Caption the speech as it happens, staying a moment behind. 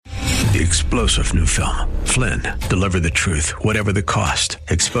The explosive new film, Flynn, deliver the truth, whatever the cost.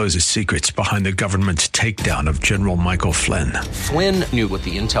 Exposes secrets behind the government's takedown of General Michael Flynn. Flynn knew what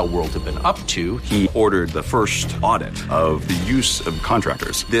the intel world had been up to. He ordered the first audit of the use of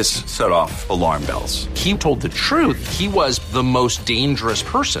contractors. This set off alarm bells. He told the truth. He was the most dangerous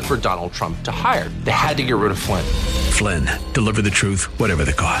person for Donald Trump to hire. They had to get rid of Flynn. Flynn, deliver the truth, whatever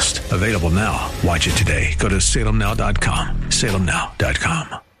the cost. Available now. Watch it today. Go to salemnow.com.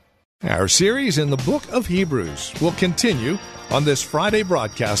 salemnow.com. Our series in the book of Hebrews will continue on this Friday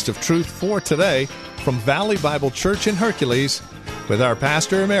broadcast of Truth for Today from Valley Bible Church in Hercules with our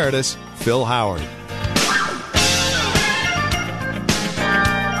Pastor Emeritus, Phil Howard.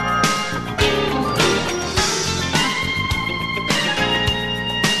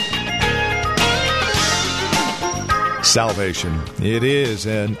 Salvation. It is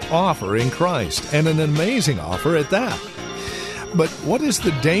an offer in Christ, and an amazing offer at that. But what is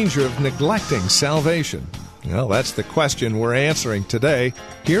the danger of neglecting salvation? Well, that's the question we're answering today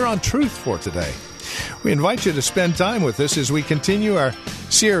here on Truth for Today. We invite you to spend time with us as we continue our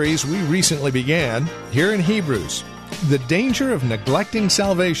series we recently began here in Hebrews, The Danger of Neglecting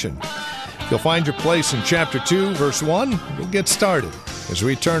Salvation. If you'll find your place in chapter 2, verse 1, we'll get started as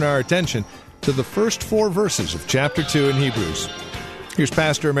we turn our attention to the first 4 verses of chapter 2 in Hebrews. Here's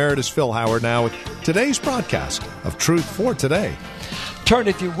Pastor Emeritus Phil Howard now with today's broadcast of Truth for Today. Turn,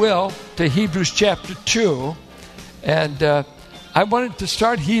 if you will, to Hebrews chapter 2. And I wanted to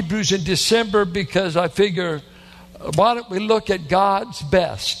start Hebrews in December because I figure, why don't we look at God's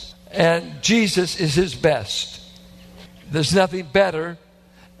best? And Jesus is his best. There's nothing better.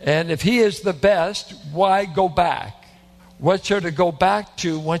 And if he is the best, why go back? What's there to go back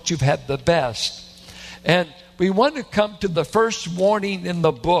to once you've had the best? And we want to come to the first warning in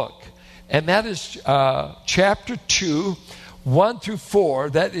the book, and that is chapter 2, 1 through 4.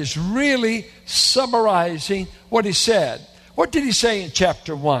 That is really summarizing what he said. What did he say in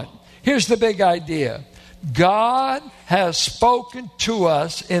chapter 1? Here's the big idea. God has spoken to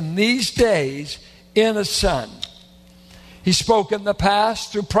us in these days in a Son. He spoke in the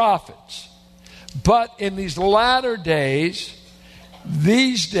past through prophets. But in these latter days,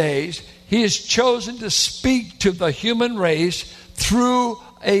 he has chosen to speak to the human race through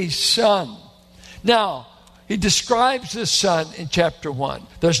a Son. Now, he describes this Son in chapter 1.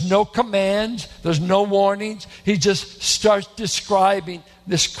 There's no commands. There's no warnings. He just starts describing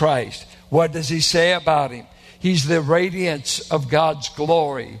this Christ. What does he say about him? He's the radiance of God's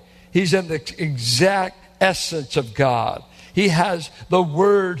glory. He's in the exact essence of God. He has the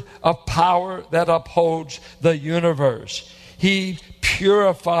word of power that upholds the universe. He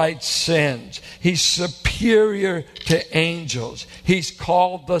purified sins. He's superior to angels. He's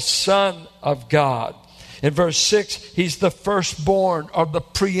called the Son of God. In verse 6, he's the firstborn or the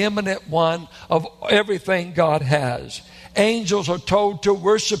preeminent one of everything God has. Angels are told to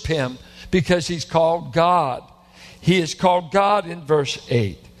worship him because he's called God. He is called God in verse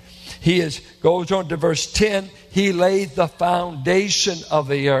 8. Goes on to verse 10, he laid the foundation of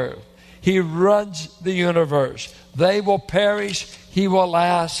the earth. He runs the universe. They will perish, he will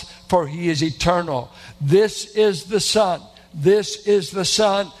last, for he is eternal. This is the Son. This is the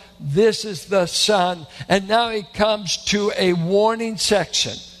Son. This is the Son. And now he comes to a warning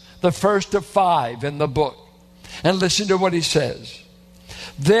section, the first of 5 in the book. And listen to what he says.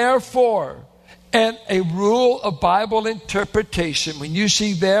 Therefore, and a rule of Bible interpretation, when you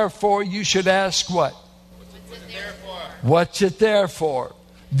see therefore, you should ask what? What's it there for? What's it there for?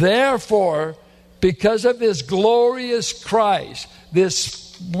 Therefore, because of this glorious Christ, this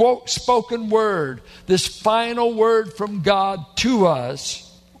spoken word, this final word from God to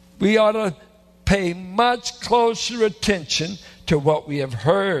us, we ought to pay much closer attention to what we have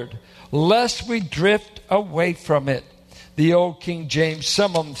heard, lest we drift away from it. The old King James,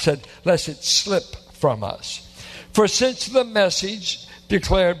 some of them said, lest it slip from us. For since the message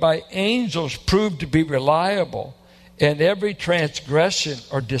declared by angels proved to be reliable, and every transgression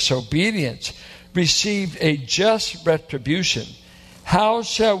or disobedience received a just retribution, how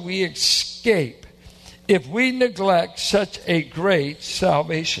shall we escape if we neglect such a great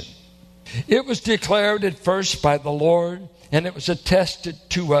salvation? It was declared at first by the Lord, and it was attested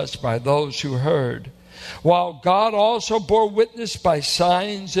to us by those who heard. While God also bore witness by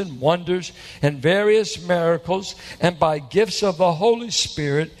signs and wonders and various miracles and by gifts of the Holy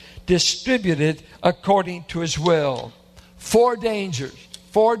Spirit distributed according to his will. 4 dangers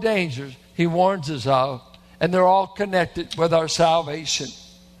he warns us of, and they're all connected with our salvation.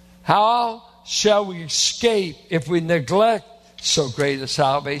 How shall we escape if we neglect so great a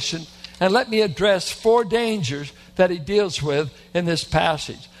salvation? And let me address 4 dangers that he deals with in this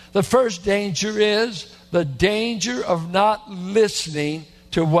passage. The first danger is the danger of not listening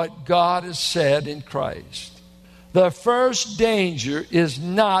to what God has said in Christ. The first danger is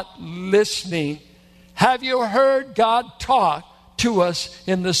not listening. Have you heard God talk to us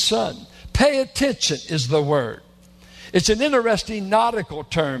in the Son? Pay attention is the word. It's an interesting nautical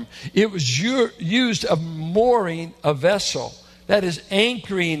term. It was used of mooring a vessel, that is,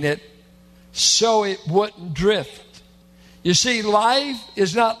 anchoring it so it wouldn't drift. You see, life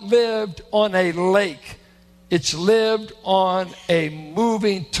is not lived on a lake. It's lived on a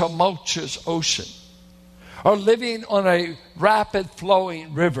moving, tumultuous ocean, or living on a rapid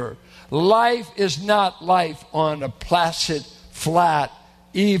flowing river. Life is not life on a placid, flat,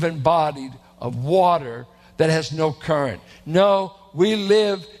 even bodied of water that has no current. No, we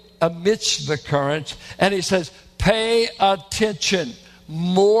live amidst the currents. And he says, pay attention,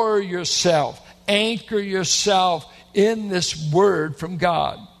 moor yourself, anchor yourself in this word from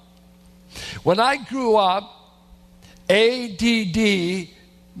God. When I grew up, ADD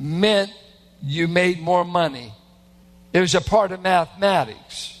meant you made more money. It was a part of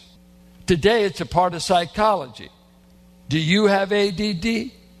mathematics. Today it's a part of psychology. Do you have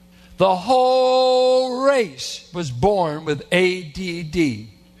ADD? The whole race was born with ADD,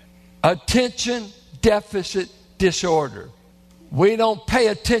 attention deficit disorder. We don't pay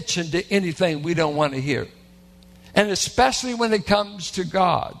attention to anything we don't want to hear. And especially when it comes to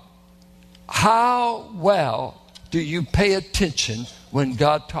God. How well do you pay attention when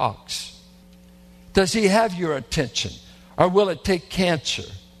God talks? Does he have your attention? Or will it take cancer?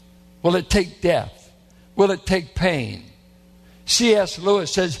 Will it take death? Will it take pain? C.S.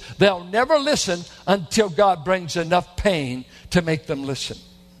 Lewis says they'll never listen until God brings enough pain to make them listen.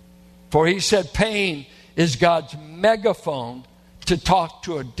 For he said pain is God's megaphone to talk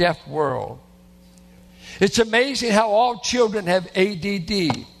to a deaf world. It's amazing how all children have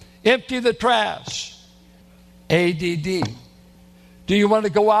ADD. Empty the trash. ADD. Do you want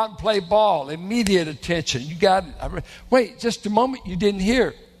to go out and play ball? Immediate attention. You got it. Wait, just a moment. You didn't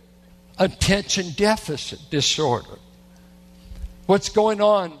hear. Attention deficit disorder. What's going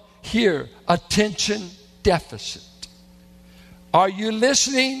on here? Attention deficit. Are you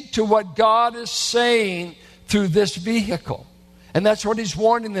listening to what God is saying through this vehicle? And that's what he's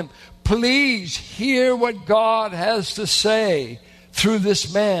warning them. Please hear what God has to say through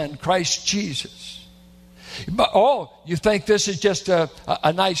this man, Christ Jesus. But, you think this is just a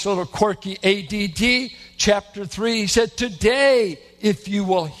nice little quirky ADD? Chapter 3, he said, today, if you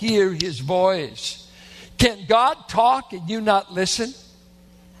will hear his voice. Can God talk and you not listen?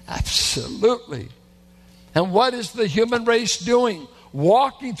 Absolutely. And what is the human race doing?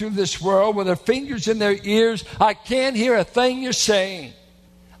 Walking through this world with their fingers in their ears. I can't hear a thing you're saying.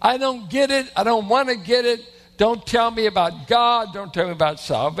 I don't get it. I don't want to get it. Don't tell me about God. Don't tell me about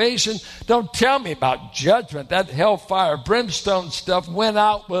salvation. Don't tell me about judgment. That hellfire, brimstone stuff went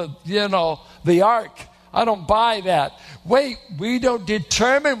out with, the ark. I don't buy that. Wait, we don't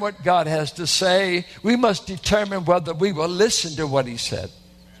determine what God has to say. We must determine whether we will listen to what he said.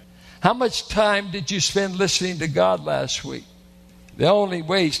 How much time did you spend listening to God last week? The only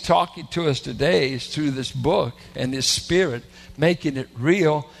way he's talking to us today is through this book and his Spirit, making it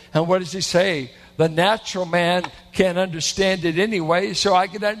real. And what does he say? The natural man can't understand it anyway, so I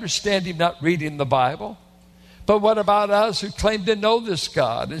can understand him not reading the Bible. But what about us who claim to know this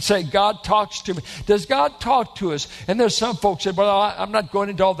God and say, God talks to me? Does God talk to us? And there's some folks that say, well, I'm not going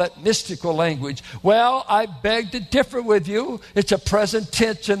into all that mystical language. Well, I beg to differ with you. It's a present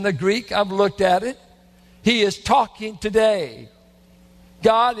tense in the Greek. I've looked at it. He is talking today.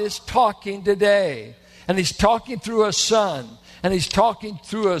 God is talking today. And he's talking through a son. And he's talking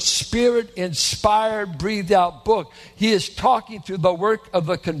through a Spirit-inspired, breathed-out book. He is talking through the work of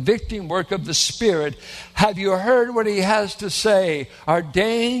the convicting work of the Spirit. Have you heard what he has to say? Our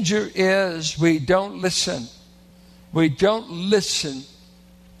danger is we don't listen. We don't listen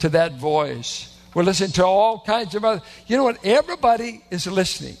to that voice. We're listening to all kinds of other... You know what? Everybody is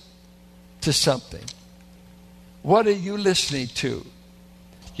listening to something. What are you listening to?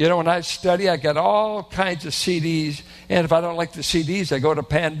 When I study, I got all kinds of CDs. And if I don't like the CDs, I go to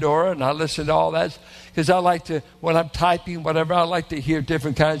Pandora and I listen to all that. Because I like to, when I'm typing, whatever, I like to hear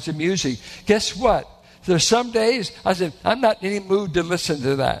different kinds of music. Guess what? There's some days I said, I'm not in any mood to listen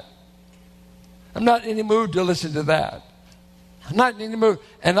to that. I'm not in any mood to listen to that. I'm not in any mood.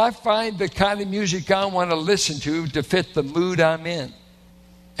 And I find the kind of music I want to listen to fit the mood I'm in.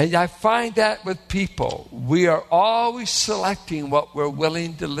 And I find that with people. We are always selecting what we're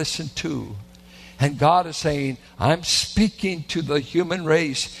willing to listen to. And God is saying, I'm speaking to the human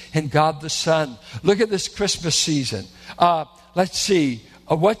race and God the Son. Look at this Christmas season. Let's see.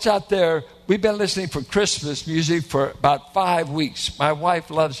 what's out there? We've been listening for Christmas music for about 5 weeks. My wife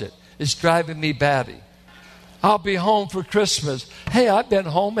loves it. It's driving me batty. I'll be home for Christmas. Hey, I've been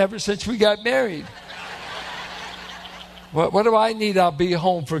home ever since we got married. What do I need? I'll be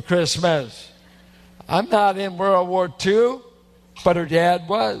home for Christmas. I'm not in World War II, but her dad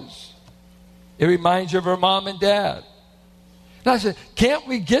was. It reminds you of her mom and dad. And I said, can't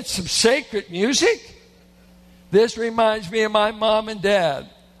we get some sacred music? This reminds me of my mom and dad.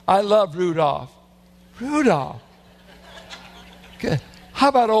 I love Rudolph. Rudolph. Okay. How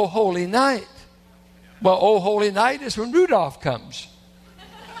about Oh Holy Night? Well, Oh Holy Night is when Rudolph comes.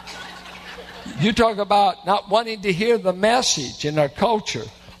 You talk about not wanting to hear the message in our culture.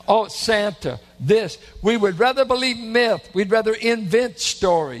 Oh, Santa, this. We would rather believe myth. We'd rather invent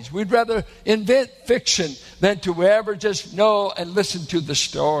stories. We'd rather invent fiction than to ever just know and listen to the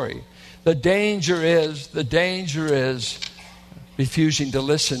story. The danger is refusing to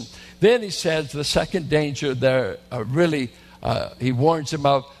listen. Then he says the second danger there he warns him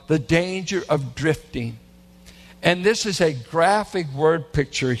of the danger of drifting. And this is a graphic word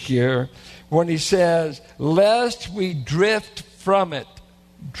picture here when he says, lest we drift from it.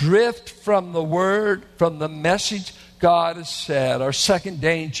 Drift from the word, from the message God has said. Our second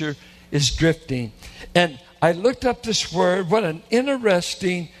danger is drifting. And I looked up this word. What an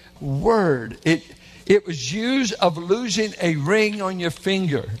interesting word. It was used of losing a ring on your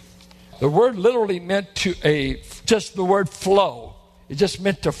finger. The word literally meant just the word flow. It just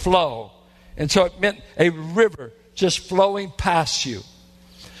meant to flow. And so it meant a river just flowing past you.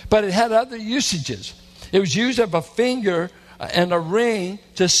 But it had other usages. It was used of a finger and a ring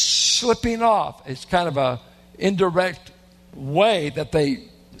just slipping off. It's kind of a indirect way that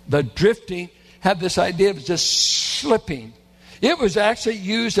the drifting had this idea of just slipping. It was actually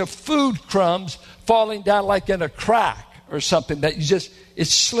used of food crumbs falling down like in a crack or something that it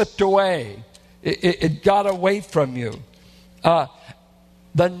slipped away. It got away from you.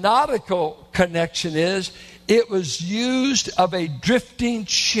 The nautical connection is it was used of a drifting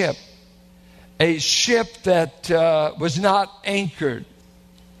ship. A ship that was not anchored,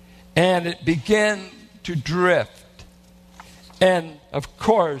 and it began to drift. And of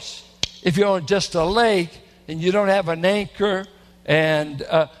course, if you're on just a lake and you don't have an anchor, and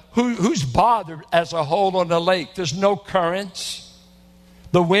who's bothered as a whole on the lake? There's no currents.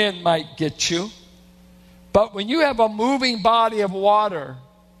 The wind might get you. But when you have a moving body of water,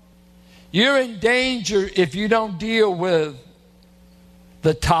 you're in danger if you don't deal with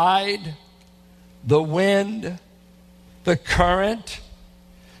the tide, the wind, the current.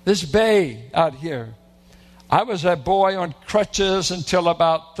 This bay out here. I was a boy on crutches until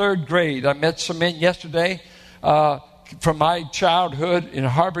about third grade. I met some men yesterday from my childhood in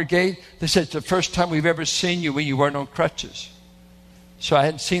Harbor Gate. They said, it's the first time we've ever seen you when you weren't on crutches. So I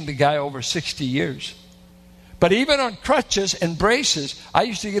hadn't seen the guy over 60 years. But even on crutches and braces, I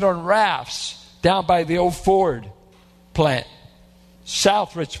used to get on rafts down by the old Ford plant,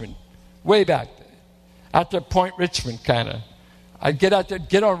 South Richmond, way back there. Out there, Point Richmond, kind of. I'd get out there,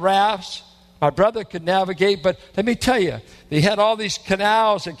 get on rafts. My brother could navigate, but let me tell you, they had all these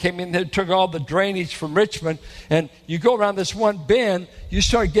canals that came in there, took all the drainage from Richmond, and you go around this one bend, you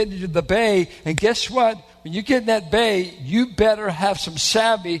start getting into the bay, and guess what? When you get in that bay, you better have some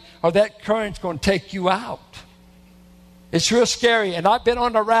savvy, or that current's going to take you out. It's real scary, and I've been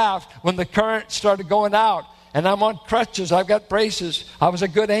on a raft when the current started going out, and I'm on crutches, I've got braces. I was a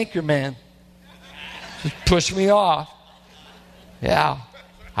good anchor man. Just pushed me off. Yeah,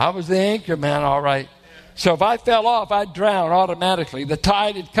 I was the anchor man, all right. So if I fell off, I'd drown automatically. The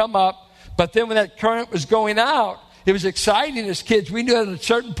tide had come up, but then when that current was going out, it was exciting as kids. We knew at a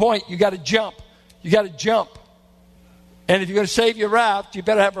certain point, you got to jump. You got to jump. And if you're going to save your raft, you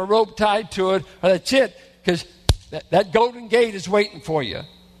better have a rope tied to it, or that's it, because that Golden Gate is waiting for you.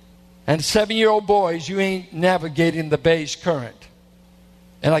 And 7-year-old boys, you ain't navigating the bay's current.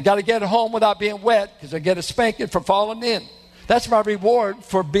 And I got to get home without being wet because I get a spanking for falling in. That's my reward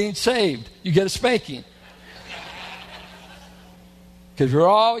for being saved. You get a spanking. Because we're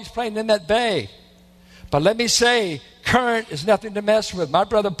always playing in that bay. But let me say, current is nothing to mess with. My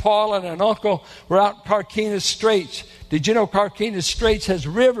brother Paul and an uncle were out in Carquinez Straits. Did you know Carquinez Straits has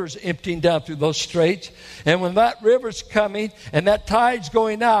rivers emptying down through those straits? And when that river's coming and that tide's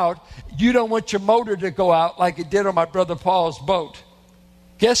going out, you don't want your motor to go out like it did on my brother Paul's boat.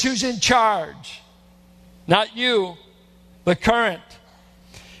 Guess who's in charge? Not you, the current.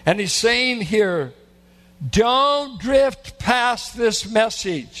 And he's saying here, don't drift past this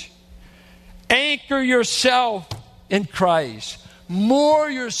message. Anchor yourself in Christ. Moor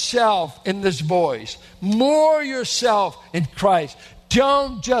yourself in this voice. Moor yourself in Christ.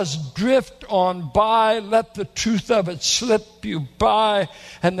 Don't just drift on by. Let the truth of it slip you by.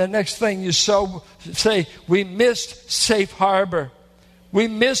 And the next thing you say, we missed safe harbor. We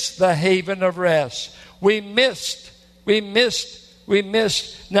missed the haven of rest. We missed.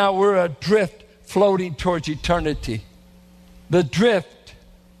 Now we're adrift floating towards eternity. The drift.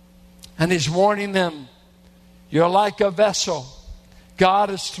 And he's warning them, you're like a vessel. God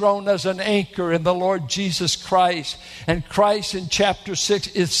has thrown us an anchor in the Lord Jesus Christ. And Christ in chapter 6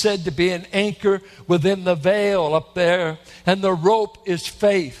 is said to be an anchor within the veil up there. And the rope is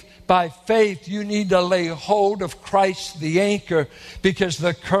faith. By faith, you need to lay hold of Christ the anchor, because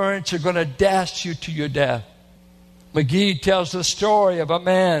the currents are going to dash you to your death. McGee tells the story of a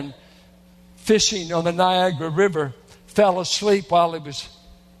man fishing on the Niagara River, fell asleep while he was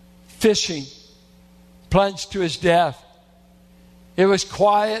fishing, plunged to his death. It was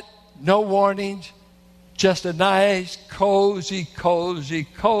quiet, no warnings, just a nice, cozy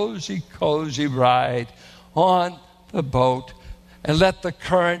ride on the boat, and let the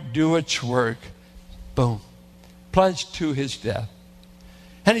current do its work. Boom. Plunged to his death.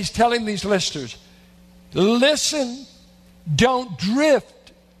 And he's telling these listeners, listen, don't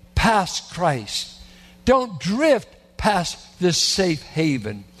drift past Christ. Don't drift past this safe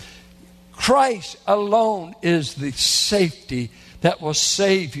haven. Christ alone is the safety that will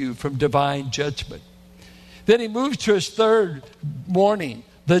save you from divine judgment. Then he moves to his third warning,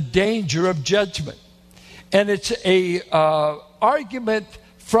 the danger of judgment. And it's a argument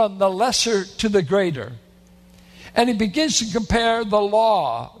from the lesser to the greater. And he begins to compare the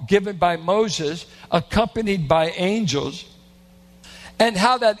law given by Moses, accompanied by angels, and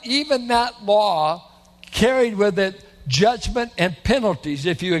how that even that law carried with it judgment and penalties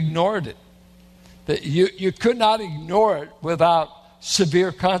if you ignored it. That you could not ignore it without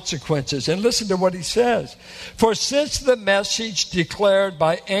severe consequences. And listen to what he says. For since the message declared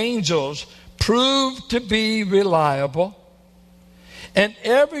by angels proved to be reliable, and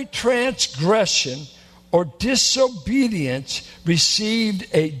every transgression or disobedience received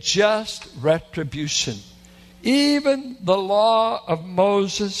a just retribution, even the law of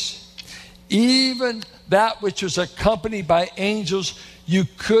Moses, even that which was accompanied by angels, you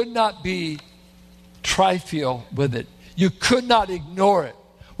could not be trivial with it. You could not ignore it.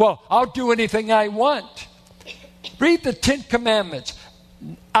 Well, I'll do anything I want. Read the 10 Commandments.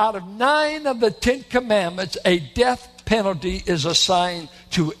 Out of 9 of the 10 Commandments, a death penalty is assigned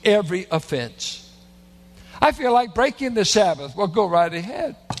to every offense. I feel like breaking the Sabbath. Well, go right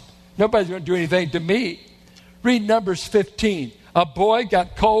ahead. Nobody's going to do anything to me. Read Numbers 15. A boy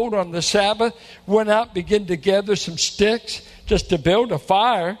got cold on the Sabbath, went out, began to gather some sticks just to build a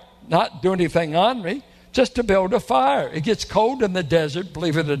fire, not do anything on me, just to build a fire. It gets cold in the desert,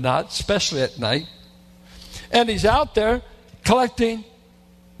 believe it or not, especially at night. And he's out there collecting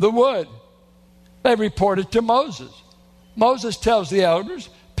the wood. They report it to Moses. Moses tells the elders,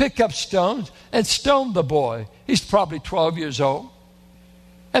 pick up stones and stone the boy. He's probably 12 years old.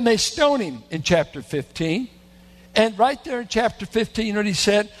 And they stone him in chapter 15. And right there in chapter 15, what he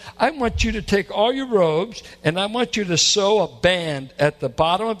said, I want you to take all your robes and I want you to sew a band at the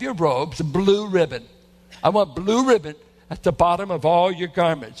bottom of your robes, a blue ribbon. I want blue ribbon at the bottom of all your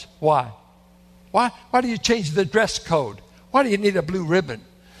garments. Why? Why do you change the dress code? Why do you need a blue ribbon?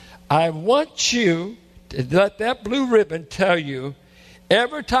 I want you to let that blue ribbon tell you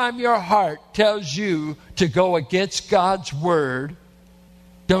every time your heart tells you to go against God's word,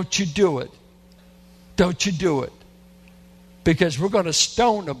 don't you do it. Don't you do it. Because we're going to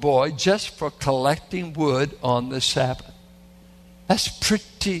stone a boy just for collecting wood on the Sabbath. That's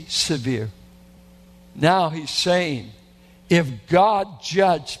pretty severe. Now he's saying, if God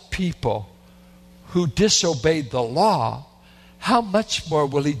judged people who disobeyed the law, how much more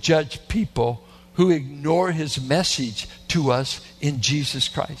will he judge people who ignore his message to us in Jesus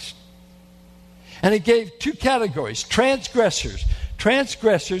Christ? And he gave 2 categories. Transgressors.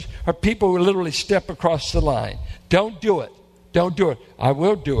 Transgressors are people who literally step across the line. Don't do it. Don't do it. I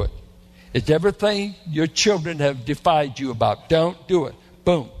will do it. It's everything your children have defied you about. Don't do it.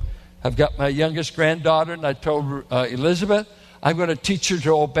 Boom. I've got my youngest granddaughter, and I told her, Elizabeth, I'm going to teach her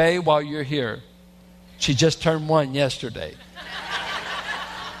to obey while you're here. She just turned 1 yesterday.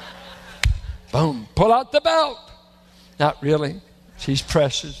 Boom. Pull out the belt. Not really. She's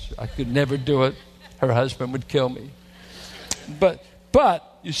precious. I could never do it. Her husband would kill me. But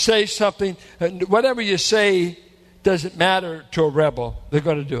you say something, and whatever you say doesn't matter to a rebel. They're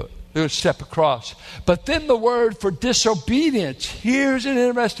going to do it. They're going to step across. But then the word for disobedience. Here's an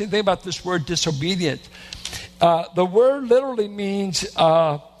interesting thing about this word disobedience. The word literally means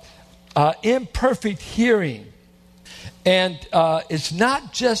imperfect hearing. And it's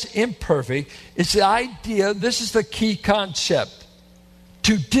not just imperfect. It's the idea, this is the key concept,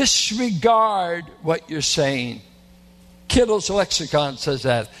 to disregard what you're saying. Kittle's lexicon says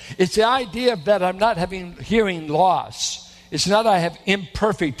that. It's the idea that I'm not having hearing loss. It's not I have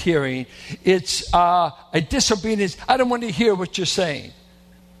imperfect hearing. It's a disobedience. I don't want to hear what you're saying.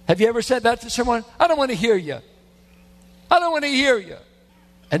 Have you ever said that to someone? I don't want to hear you. I don't want to hear you.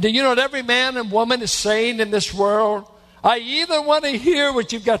 And do you know what every man and woman is saying in this world? I either want to hear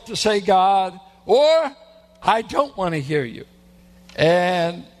what you've got to say, God, or I don't want to hear you.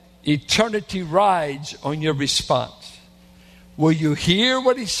 And eternity rides on your response. Will you hear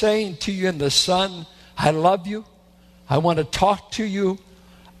what he's saying to you in the Son? I love you. I want to talk to you.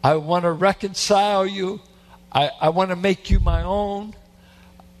 I want to reconcile you. I want to make you my own.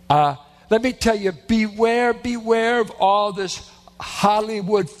 Let me tell you, beware of all this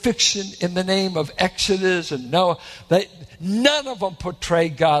Hollywood fiction in the name of Exodus and Noah. None of them portray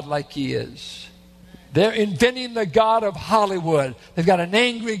God like he is. They're inventing the God of Hollywood. They've got an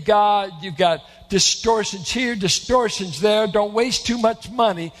angry God. You've got distortions here, distortions there. Don't waste too much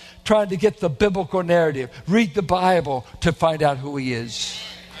money trying to get the biblical narrative. Read the Bible to find out who he is.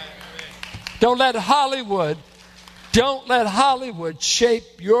 Don't let Hollywood shape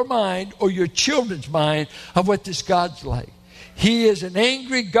your mind or your children's mind of what this God's like. He is an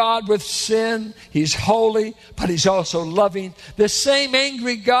angry God with sin. He's holy, but he's also loving. The same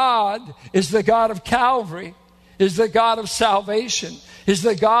angry God is the God of Calvary, is the God of salvation, is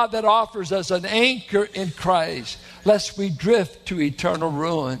the God that offers us an anchor in Christ, lest we drift to eternal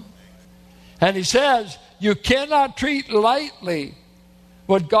ruin. And he says, you cannot treat lightly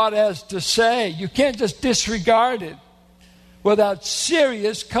what God has to say. You can't just disregard it without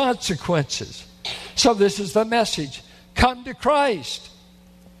serious consequences. So this is the message. Come to Christ.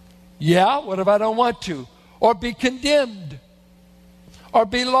 Yeah, what if I don't want to? Or be condemned? Or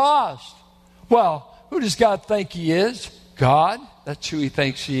be lost? Well, who does God think he is? God. That's who he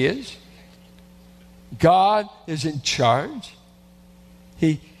thinks he is. God is in charge.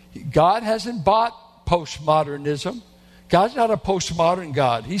 God hasn't bought postmodernism. God's not a postmodern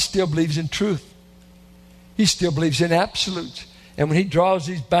God. He still believes in truth. He still believes in absolutes. And when he draws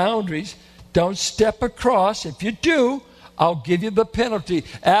these boundaries, don't step across. If you do, I'll give you the penalty.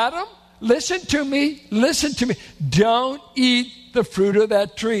 Adam, listen to me. Listen to me. Don't eat the fruit of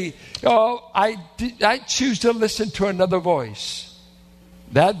that tree. Oh, I choose to listen to another voice.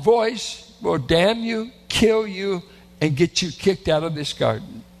 That voice will damn you, kill you, and get you kicked out of this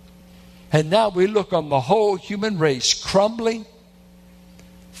garden. And now we look on the whole human race crumbling,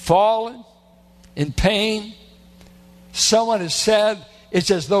 fallen, in pain. Someone has said it's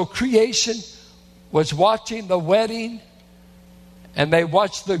as though creation was watching the wedding and they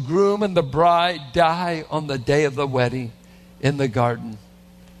watched the groom and the bride die on the day of the wedding in the garden.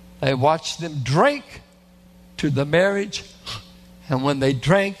 They watched them drink to the marriage, and when they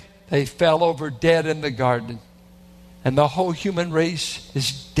drank, they fell over dead in the garden. And the whole human race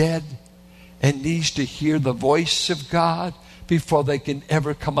is dead and needs to hear the voice of God before they can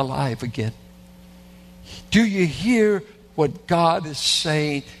ever come alive again. Do you hear what God is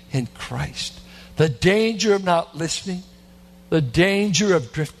saying in Christ? The danger of not listening, the danger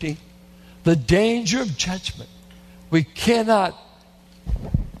of drifting, the danger of judgment. We cannot,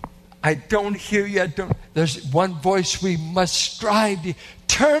 I don't hear you, there's one voice we must strive to.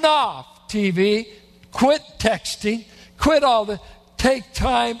 Turn off TV, quit texting, quit all the, take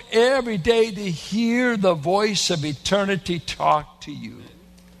time every day to hear the voice of eternity talk to you.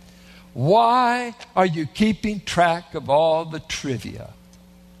 Why are you keeping track of all the trivia?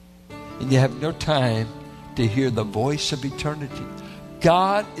 And you have no time to hear the voice of eternity.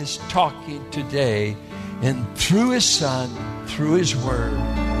 God is talking today, and through his Son, through his Word.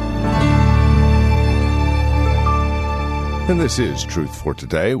 And this is Truth for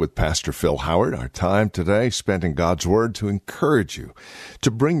Today with Pastor Phil Howard. Our time today spent in God's Word to encourage you,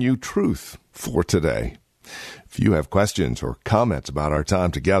 to bring you truth for today. If you have questions or comments about our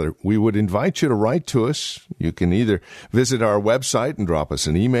time together, we would invite you to write to us. You can either visit our website and drop us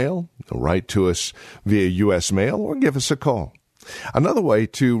an email, write to us via U.S. mail, or give us a call. Another way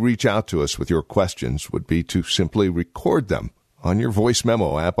to reach out to us with your questions would be to simply record them on your voice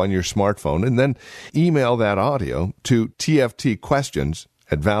memo app on your smartphone and then email that audio to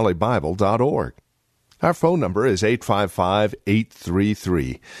tftquestions@valleybible.org. Our phone number is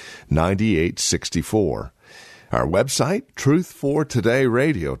 855-833-9864. Our website,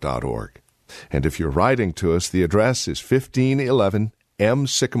 truthfortodayradio.org. And if you're writing to us, the address is 1511 M.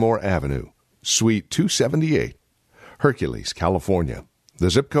 Sycamore Avenue, Suite 278, Hercules, California. The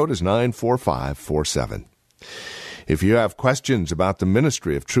zip code is 94547. If you have questions about the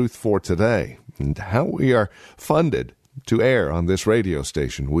ministry of Truth for Today and how we are funded to air on this radio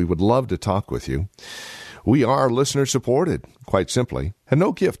station, we would love to talk with you. We are listener-supported, quite simply, and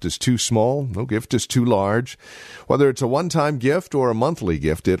no gift is too small, no gift is too large. Whether it's a one-time gift or a monthly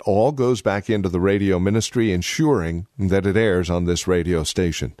gift, it all goes back into the radio ministry, ensuring that it airs on this radio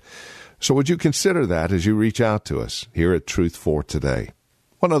station. So would you consider that as you reach out to us here at Truth for Today?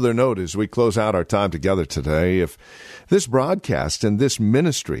 One other note as we close out our time together today, if this broadcast and this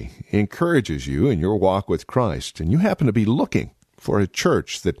ministry encourages you in your walk with Christ, and you happen to be looking for a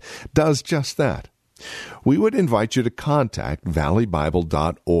church that does just that, we would invite you to contact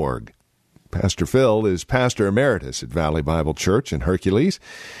valleybible.org. Pastor Phil is Pastor Emeritus at Valley Bible Church in Hercules,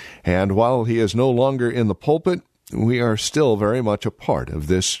 and while he is no longer in the pulpit, we are still very much a part of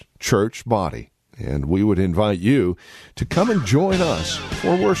this church body, and we would invite you to come and join us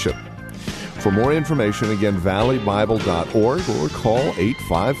for worship. For more information, again, valleybible.org or call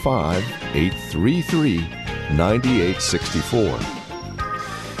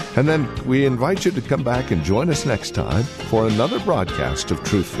 855-833-9864. And then we invite you to come back and join us next time for another broadcast of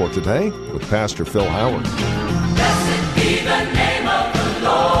Truth for Today with Pastor Phil Howard.